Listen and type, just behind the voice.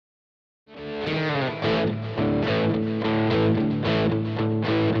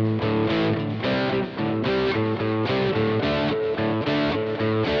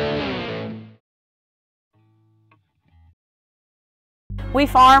We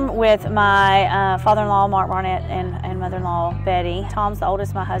farm with my father-in-law, Mark Barnett, and mother-in-law, Betty. Tom's the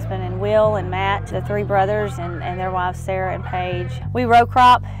oldest, my husband, and Will and Matt, the three brothers, and their wives, Sarah and Paige. We row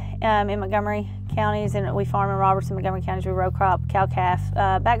crop in Montgomery counties, and we farm in Robertson, Montgomery counties. We row crop, cow-calf,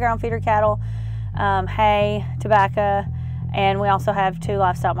 background feeder cattle, hay, tobacco, and we also have 2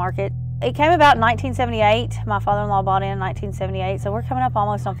 livestock markets. It came about in 1978. My father-in-law bought in 1978, so we're coming up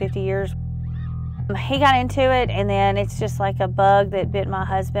almost on 50 years. He got into it, and then it's just like a bug that bit my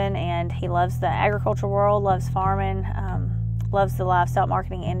husband, and he loves the agriculture world, loves farming, loves the livestock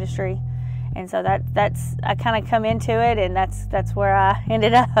marketing industry, and so that's I kind of come into it, and that's where I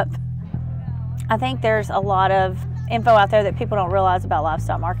ended up. I think there's a lot of info out there that people don't realize about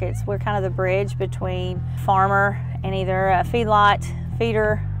livestock markets. We're kind of the bridge between farmer and either a feedlot,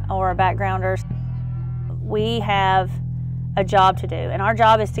 feeder, or a backgrounder. We have a job to do, and our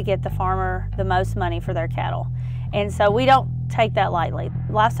job is to get the farmer the most money for their cattle, and so we don't take that lightly.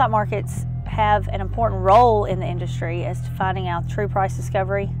 Livestock markets have an important role in the industry as to finding out true price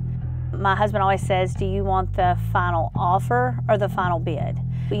discovery. My husband always says, do you want the final offer or the final bid?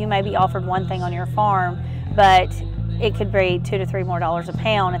 You may be offered one thing on your farm, but it could be $2 to $3 more a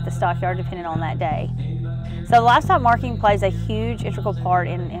pound at the stockyard depending on that day. So livestock marketing plays a huge integral part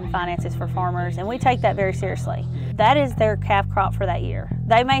in finances for farmers, and we take that very seriously. That is their calf crop for that year.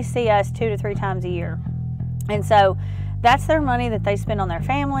 They may see us 2 to 3 times a year, and so that's their money that they spend on their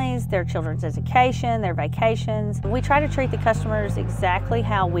families, their children's education, their vacations. We try to treat the customers exactly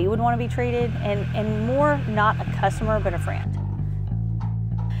how we would want to be treated, and more not a customer but a friend.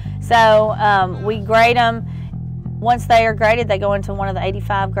 So we grade them. Once they are graded, they go into one of the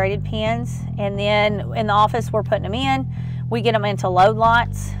 85 graded pens, and then in the office we're putting them in. We get them into load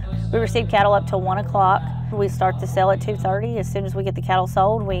lots. We receive cattle up till 1 o'clock. We start to sell at 2:30. As soon as we get the cattle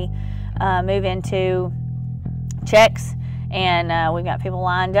sold, we move into checks, and we've got people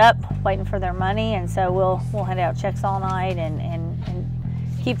lined up waiting for their money, and so we'll hand out checks all night and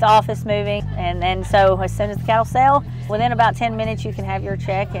keep the office moving. And then so as soon as the cattle sell, within about 10 minutes you can have your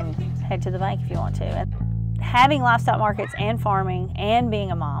check and head to the bank if you want to. Having livestock markets and farming and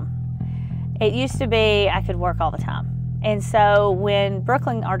being a mom, it used to be I could work all the time. And so when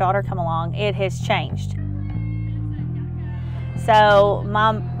Brooklyn, our daughter, come along, it has changed. So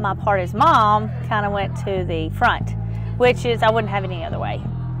my part as mom kind of went to the front, which is I wouldn't have it any other way.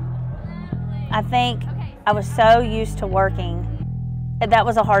 I think I was so used to working, that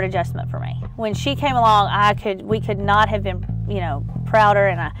was a hard adjustment for me. When she came along, we could not have been, prouder,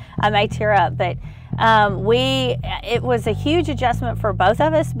 and I may tear up, but it was a huge adjustment for both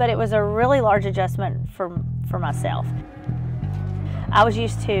of us, but it was a really large adjustment for myself. I was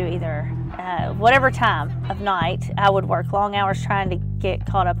used to either whatever time of night I would work long hours trying to get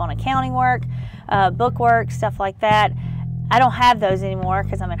caught up on accounting work, book work, stuff like that. I don't have those anymore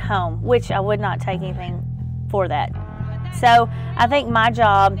because I'm at home, which I would not take anything for that. So I think my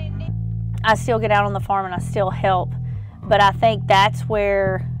job, I still get out on the farm and I still help, but I think that's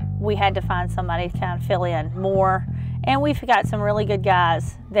where we had to find somebody to kind of fill in more, and we've got some really good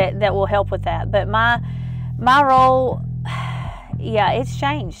guys that will help with that. But my role, yeah, it's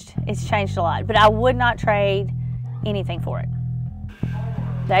changed. It's changed a lot, but I would not trade anything for it.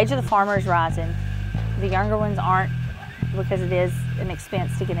 The age of the farmer is rising. The younger ones aren't, because it is an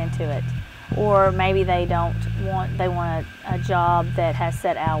expense to get into it, or maybe they want a job that has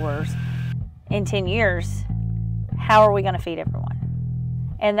set hours. In 10 years, how are we going to feed everyone?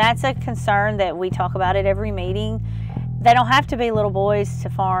 And that's a concern that we talk about at every meeting. They don't have to be little boys to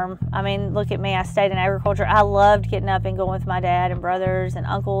farm. I mean, look at me, I stayed in agriculture. I loved getting up and going with my dad and brothers and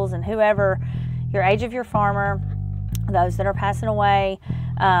uncles and whoever. Your age of your farmer, those that are passing away,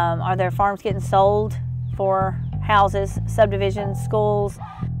 are their farms getting sold for houses, subdivisions, schools?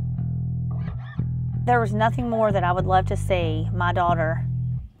 There was nothing more that I would love to see my daughter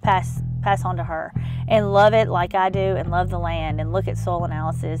pass on to her, and love it like I do, and love the land, and look at soil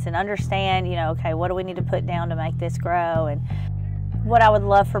analysis, and understand, okay, what do we need to put down to make this grow? And what I would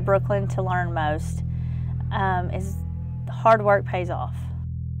love for Brooklyn to learn most is hard work pays off.